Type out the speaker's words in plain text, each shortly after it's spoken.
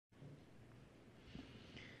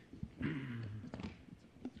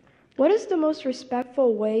What is the most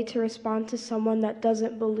respectful way to respond to someone that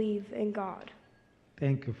doesn't believe in God?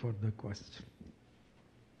 Thank you for the question.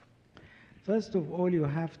 First of all, you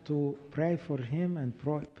have to pray for him and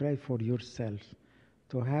pray for yourself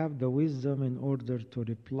to have the wisdom in order to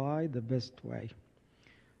reply the best way.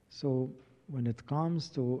 So when it comes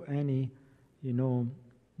to any,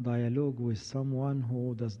 dialogue with someone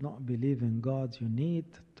who does not believe in God, you need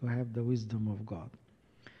to have the wisdom of God.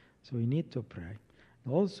 So you need to pray.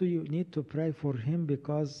 Also, you need to pray for him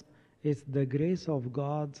because it's the grace of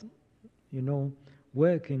God,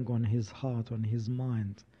 working on his heart, on his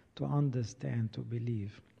mind, to understand, to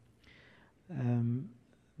believe.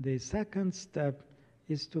 The second step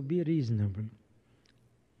is to be reasonable.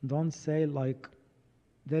 Don't say like,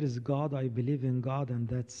 there is God, I believe in God, and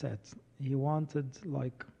that's it. He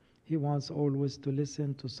wants always to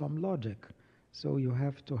listen to some logic. So you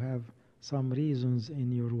have to have some reasons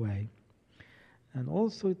in your way. And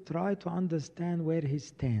also try to understand where he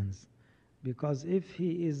stands. Because if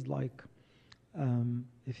he is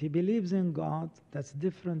if he believes in God, that's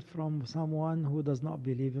different from someone who does not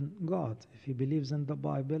believe in God. If he believes in the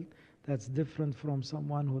Bible, that's different from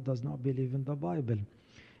someone who does not believe in the Bible.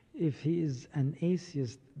 If he is an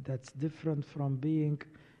atheist, that's different from being,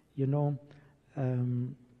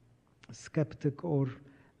 skeptic or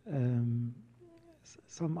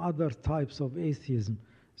some other types of atheism.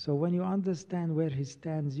 So when you understand where he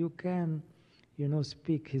stands, you can,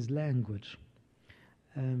 speak his language.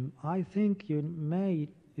 I think you may,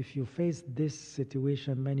 if you face this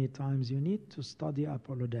situation many times, you need to study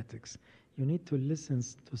apologetics. You need to listen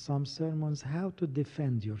to some sermons, how to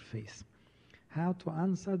defend your faith, how to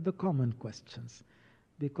answer the common questions.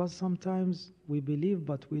 Because sometimes we believe,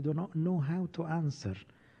 but we do not know how to answer,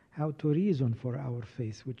 how to reason for our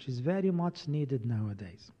faith, which is very much needed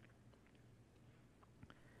nowadays.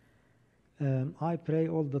 I pray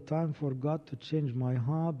all the time for God to change my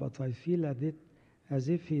heart, but I feel as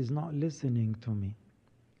if He is not listening to me.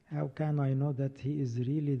 How can I know that He is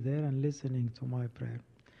really there and listening to my prayer?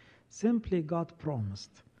 Simply God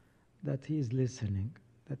promised that He is listening,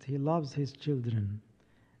 that He loves His children,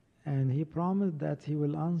 and He promised that He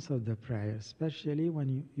will answer the prayer, especially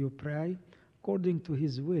when you pray according to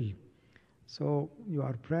His will. So you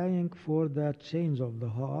are praying for the change of the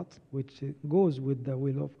heart, which goes with the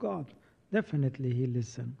will of God. Definitely He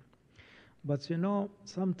listens. But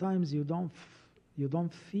sometimes you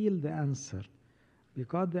don't feel the answer,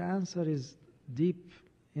 because the answer is deep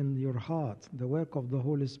in your heart, the work of the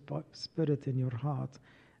Holy Spirit in your heart.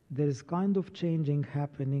 There is kind of changing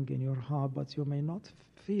happening in your heart, but you may not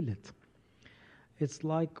feel it. It's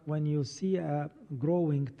like when you see a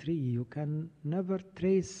growing tree, you can never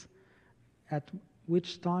trace at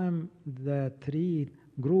which time the tree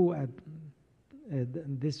grew at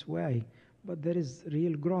this way, but there is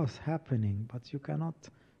real growth happening, but you cannot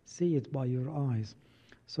see it by your eyes.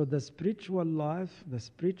 So the spiritual life, the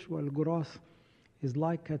spiritual growth is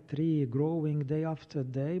like a tree growing day after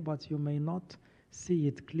day, but you may not see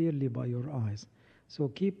it clearly by your eyes. So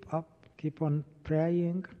keep on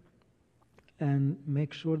praying and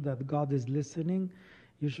make sure that God is listening.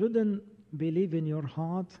 You shouldn't believe in your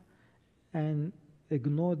heart and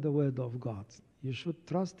ignore the word of God. You should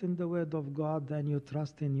trust in the word of God, then you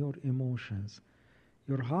trust in your emotions.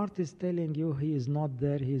 Your heart is telling you He is not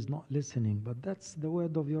there, He is not listening, but that's the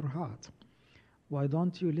word of your heart. Why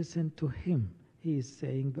don't you listen to Him? He is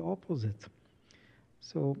saying the opposite.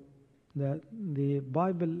 So the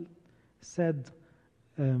Bible said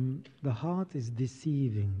the heart is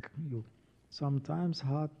deceiving you. Sometimes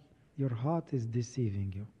your heart is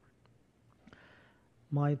deceiving you.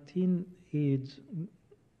 My teenage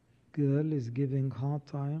girl is giving hard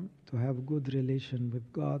time to have good relation with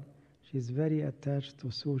God. She's very attached to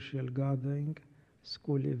social gathering,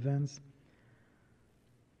 school events.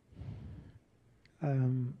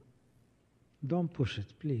 Don't push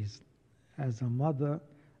it, please. As a mother,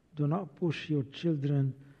 do not push your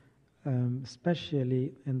children,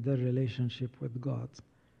 especially in their relationship with God.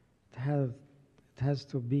 It has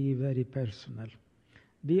to be very personal.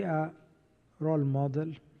 Be a role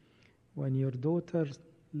model. When your daughters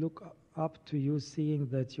look up to you, seeing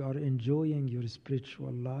that you are enjoying your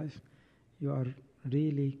spiritual life, you are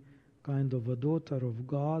really kind of a daughter of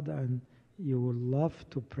God, and you will love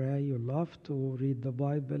to pray, you love to read the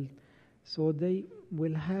Bible, so they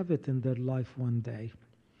will have it in their life one day.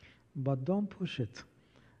 But don't push it.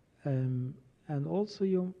 And also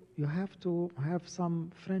you have to have some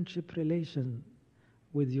friendship relation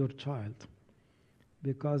with your child,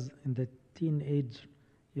 because in the teenage,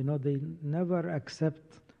 they never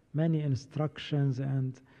accept many instructions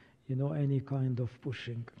and any kind of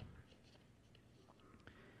pushing.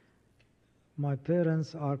 My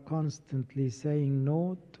parents are constantly saying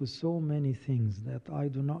no to so many things that I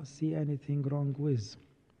do not see anything wrong with.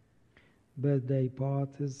 Birthday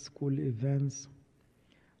parties, school events.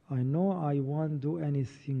 I know I won't do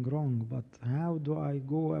anything wrong, but how do I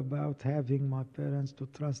go about having my parents to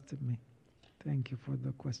trust me? Thank you for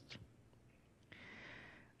the question.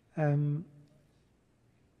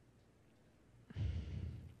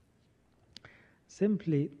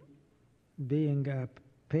 Simply being a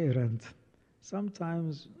parent,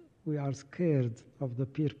 sometimes we are scared of the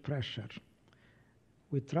peer pressure.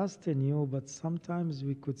 We trust in you, but sometimes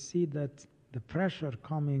we could see that the pressure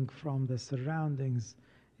coming from the surroundings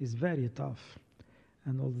is very tough.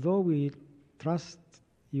 And although we trust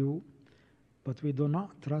you, but we do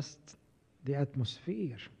not trust the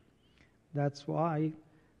atmosphere. That's why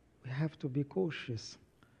we have to be cautious.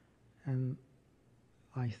 And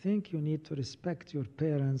I think you need to respect your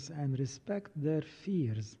parents and respect their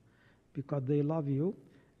fears, because they love you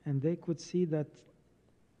and they could see that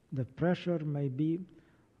the pressure may be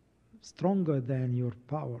stronger than your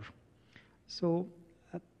power. So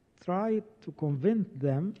try to convince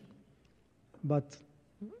them, but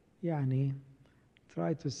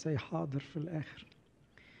try to say حاضر في الآخر.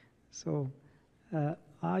 So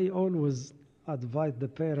I always advise the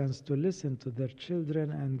parents to listen to their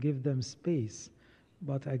children and give them space.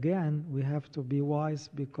 But again, we have to be wise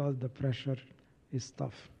because the pressure is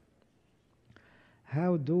tough.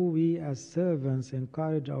 How do we as servants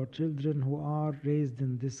encourage our children who are raised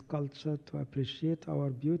in this culture to appreciate our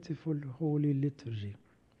beautiful holy liturgy?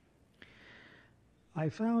 I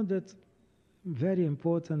found it very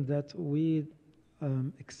important that we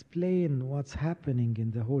explain what's happening in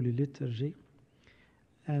the holy liturgy,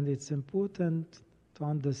 and it's important to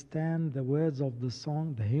understand the words of the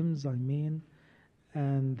song, the hymns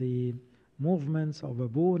and the movements of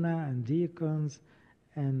Abuna and deacons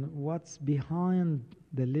and what's behind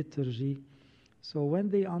the liturgy. So when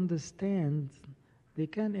they understand, they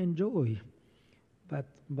can enjoy.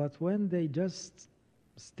 But when they just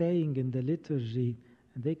staying in the liturgy,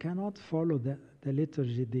 they cannot follow the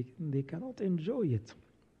liturgy, they cannot enjoy it.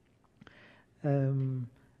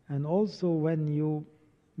 And also when you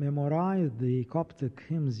memorize the Coptic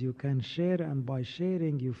hymns, you can share, and by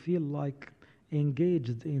sharing you feel like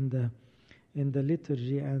engaged in the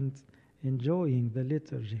liturgy and enjoying the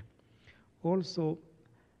liturgy. Also,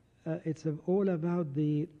 it's all about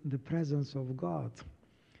the presence of God.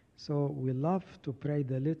 So we love to pray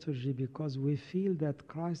the liturgy because we feel that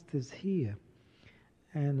Christ is here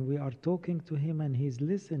and we are talking to him and he's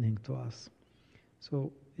listening to us.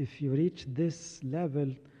 So if you reach this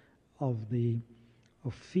level of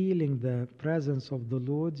feeling the presence of the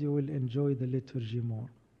Lord, you will enjoy the liturgy more.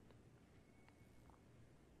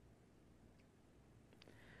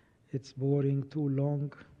 It's boring, too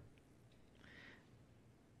long.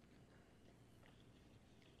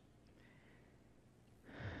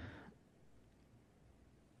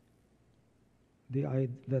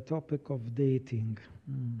 The topic of dating.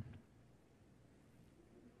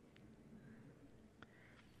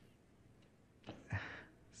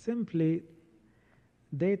 Simply,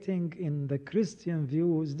 dating in the Christian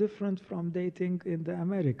view is different from dating in the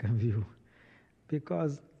American view,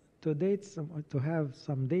 because to have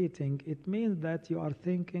some dating, it means that you are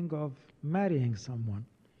thinking of marrying someone.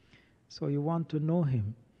 So you want to know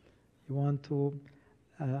him. You want to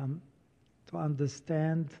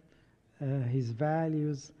understand his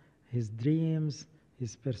values, his dreams,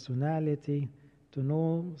 his personality, to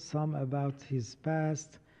know some about his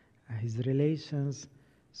past, his relations.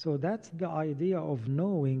 So that's the idea of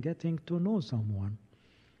knowing, getting to know someone.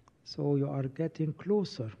 So you are getting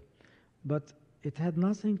closer. But it had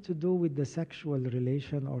nothing to do with the sexual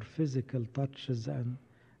relation or physical touches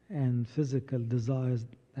and physical desires.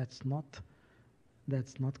 That's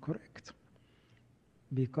not correct.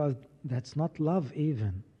 Because that's not love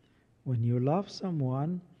even. When you love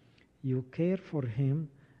someone, you care for him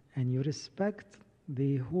and you respect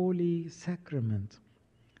the holy sacrament.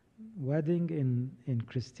 Wedding in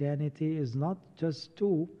Christianity is not just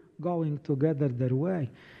two going together their way.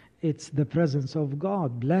 It's the presence of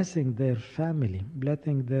God blessing their family,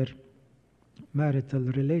 blessing their marital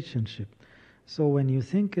relationship. So when you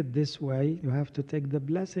think it this way, you have to take the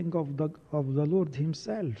blessing of the Lord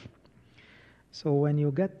himself. So when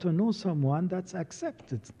you get to know someone, that's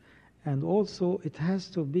accepted. And also it has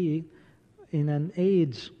to be in an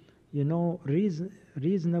age,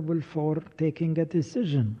 reasonable for taking a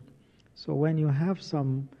decision. So when you have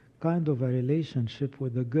some kind of a relationship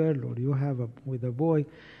with a girl or you have with a boy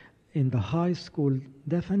in the high school,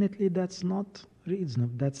 definitely that's not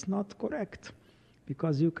reasonable, that's not correct.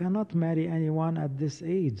 Because you cannot marry anyone at this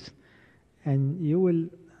age. and you will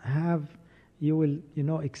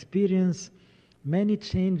experience many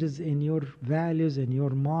changes in your values, in your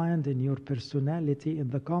mind, in your personality in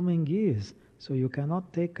the coming years. So you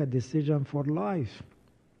cannot take a decision for life.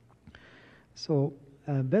 So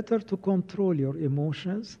better to control your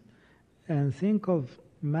emotions and think of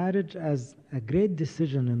marriage as a great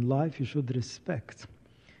decision in life you should respect.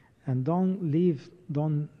 And don't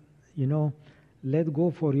let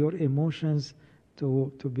go for your emotions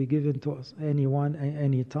to be given to anyone,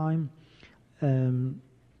 anytime.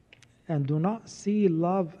 And do not see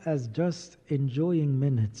love as just enjoying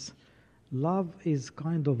minutes. Love is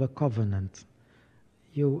kind of a covenant.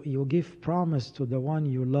 You give promise to the one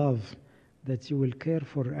you love that you will care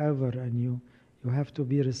forever, and you have to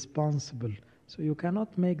be responsible. So you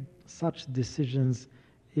cannot make such decisions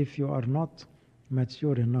if you are not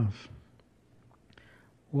mature enough.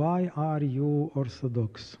 Why are you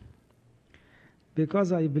Orthodox?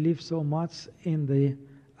 Because I believe so much in the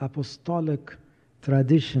apostolic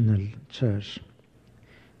traditional church.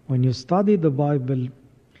 When you study the Bible,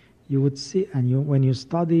 you would see, and when you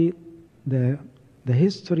study the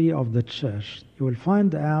history of the church, you will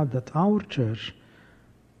find out that our church,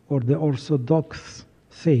 or the Orthodox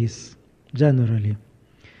faith generally,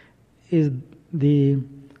 is the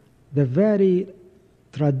very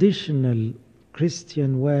traditional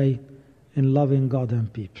Christian way in loving God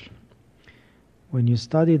and people. When you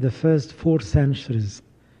study the first 4 centuries,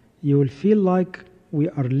 you will feel like we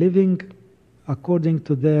are living according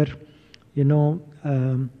to their,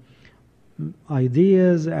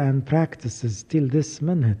 ideas and practices till this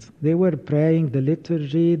minute. They were praying the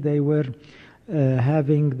liturgy, they were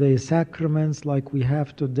having the sacraments like we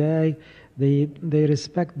have today, they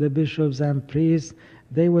respect the bishops and priests,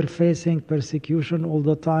 they were facing persecution all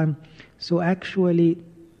the time. So actually,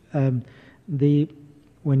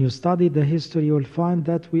 when you study the history, you will find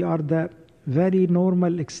that we are the very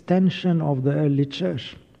normal extension of the early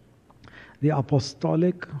church, the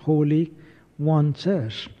apostolic, holy, one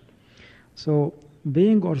church. So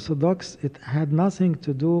being Orthodox, it had nothing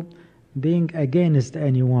to do being against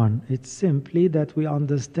anyone. It's simply that we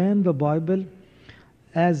understand the Bible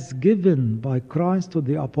as given by Christ to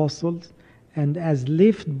the apostles and as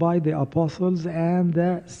lived by the apostles and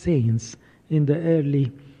the saints in the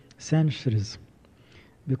early centuries.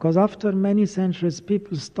 Because after many centuries,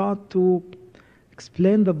 people start to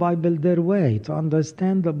explain the Bible their way, to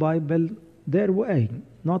understand the Bible their way,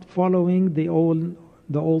 not following the old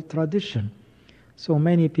tradition. So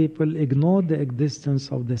many people ignored the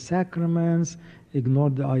existence of the sacraments,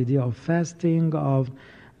 ignored the idea of fasting, of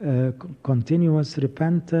continuous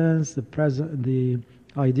repentance, the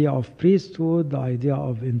idea of priesthood, the idea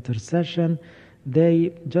of intercession.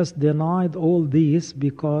 They just denied all these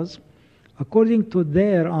because, according to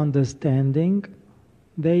their understanding,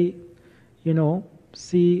 they,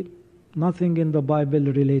 see nothing in the Bible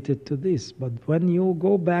related to this. But when you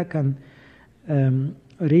go back and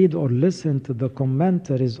read or listen to the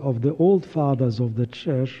commentaries of the old fathers of the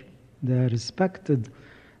church, the respected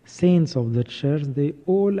saints of the church, they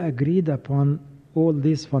all agreed upon all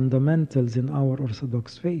these fundamentals in our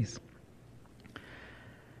Orthodox faith.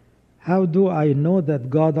 How do I know that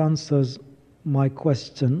God answers my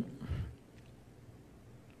question?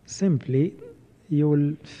 Simply, you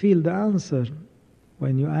will feel the answer.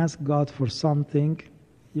 When you ask God for something,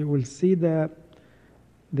 you will see the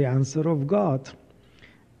answer of God.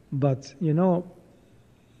 But, the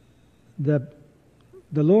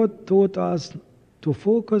Lord taught us to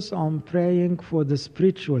focus on praying for the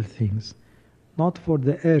spiritual things, not for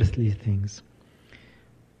the earthly things.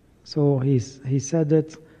 So he said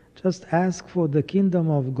that just ask for the kingdom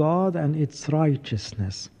of God and its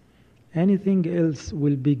righteousness. Anything else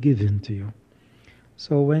will be given to you.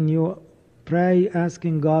 So when you pray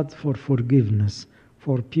asking God for forgiveness,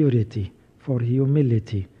 for purity, for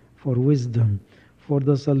humility, for wisdom, for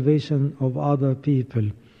the salvation of other people,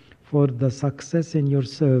 for the success in your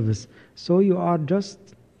service, so you are just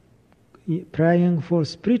praying for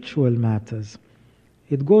spiritual matters.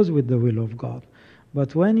 It goes with the will of God.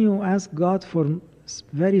 But when you ask God for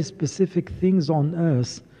very specific things on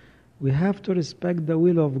earth, we have to respect the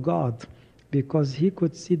will of God, because He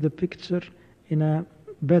could see the picture in a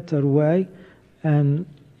better way, and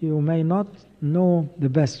you may not know the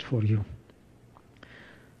best for you.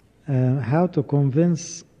 How to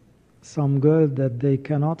convince some girl that they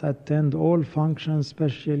cannot attend all functions,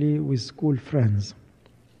 especially with school friends.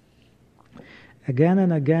 Again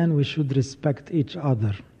and again, we should respect each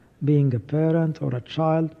other. Being a parent or a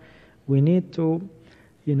child, we need to,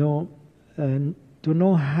 to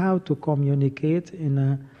know how to communicate in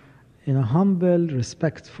a humble,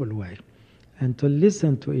 respectful way, and to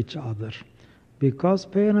listen to each other. because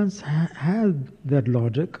parents had their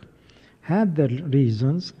logic, had their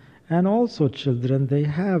reasons, and also children, they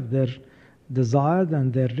have their desires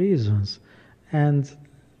and their reasons. And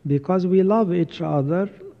because we love each other,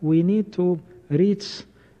 we need to reach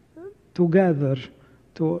together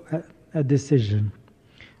to a decision.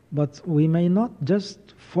 But we may not just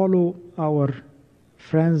follow our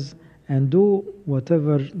friends and do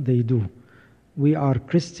whatever they do. We are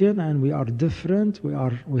Christian and we are different.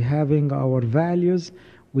 We having our values.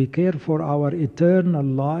 We care for our eternal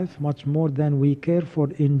life much more than we care for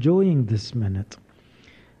enjoying this minute.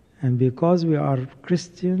 And because we are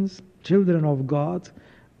Christians, children of God,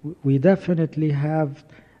 we definitely have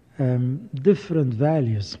different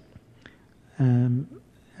values.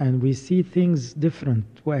 And we see things different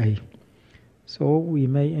way. So we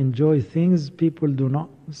may enjoy things, people do not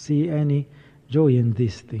see any joy in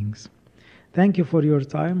these things. Thank you for your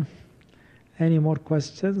time. Any more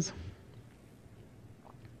questions?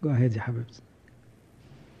 Go ahead, ya Habibs.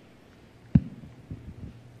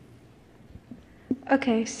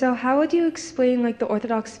 Okay, so how would you explain like the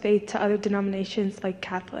Orthodox faith to other denominations like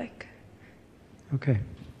Catholic? Okay.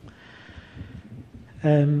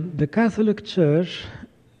 The Catholic Church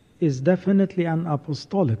is definitely an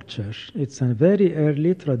apostolic church. It's a very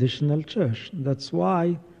early traditional church. That's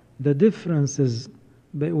why the differences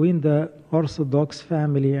between the Orthodox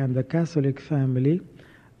family and the Catholic family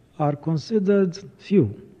are considered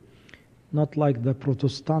few, not like the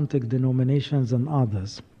Protestant denominations and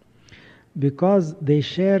others, because they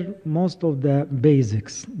share most of the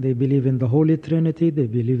basics. They believe in the Holy Trinity, they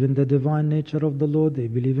believe in the divine nature of the Lord, they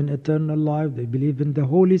believe in eternal life, they believe in the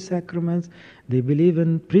holy sacraments, they believe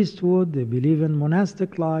in priesthood, they believe in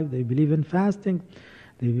monastic life, they believe in fasting,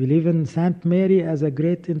 they believe in Saint Mary as a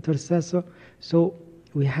great intercessor. So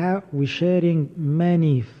we're sharing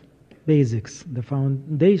many basics. The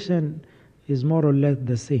foundation is more or less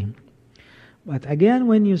the same. But again,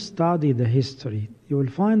 when you study the history, you will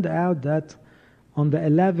find out that on the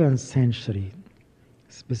 11th century,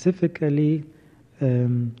 specifically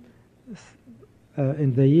in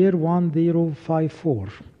the year 1054,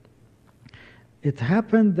 it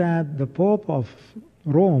happened that the Pope of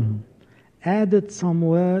Rome added some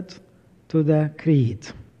word to the creed.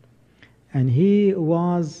 And he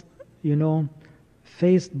was,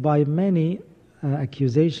 faced by many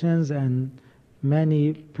accusations and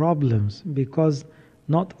many problems, because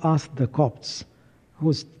not us the Copts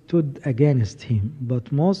who stood against him, but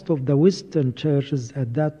most of the Western churches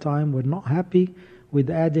at that time were not happy with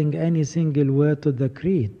adding any single word to the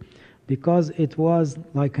creed, because it was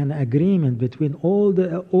like an agreement between all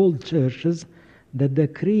the old churches that the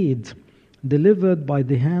creed delivered by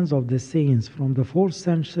the hands of the saints from the 4th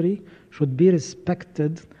century should be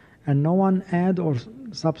respected, and no one add or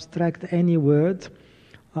subtract any word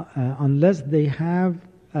unless they have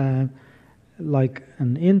like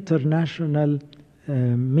an international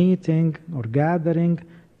meeting or gathering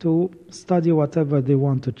to study whatever they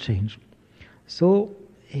want to change. So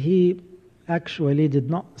he actually did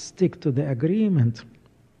not stick to the agreement.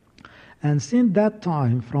 And since that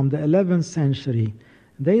time, from the 11th century,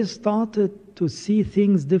 they started to see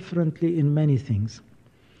things differently in many things.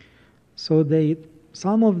 So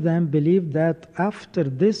some of them believe that after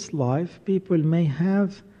this life, people may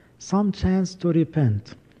have some chance to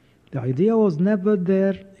repent. The idea was never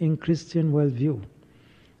there in Christian worldview,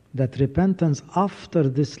 that repentance after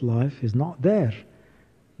this life is not there.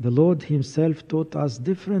 The Lord himself taught us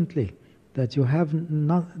differently, that you have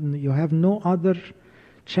no other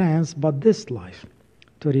chance but this life,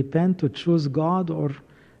 to repent, to choose God or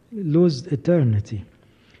lose eternity.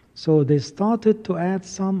 So they started to add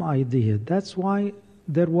some idea. That's why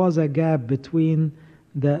there was a gap between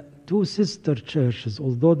the two sister churches.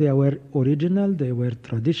 Although they were original, they were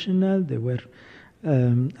traditional, they were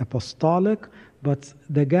apostolic, but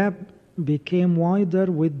the gap became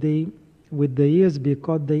wider with the years,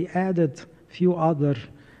 because they added few other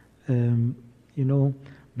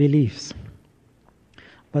beliefs.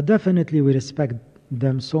 But definitely we respect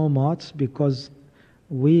them so much, because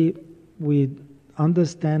we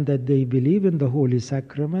understand that they believe in the Holy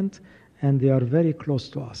Sacrament and they are very close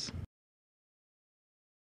to us.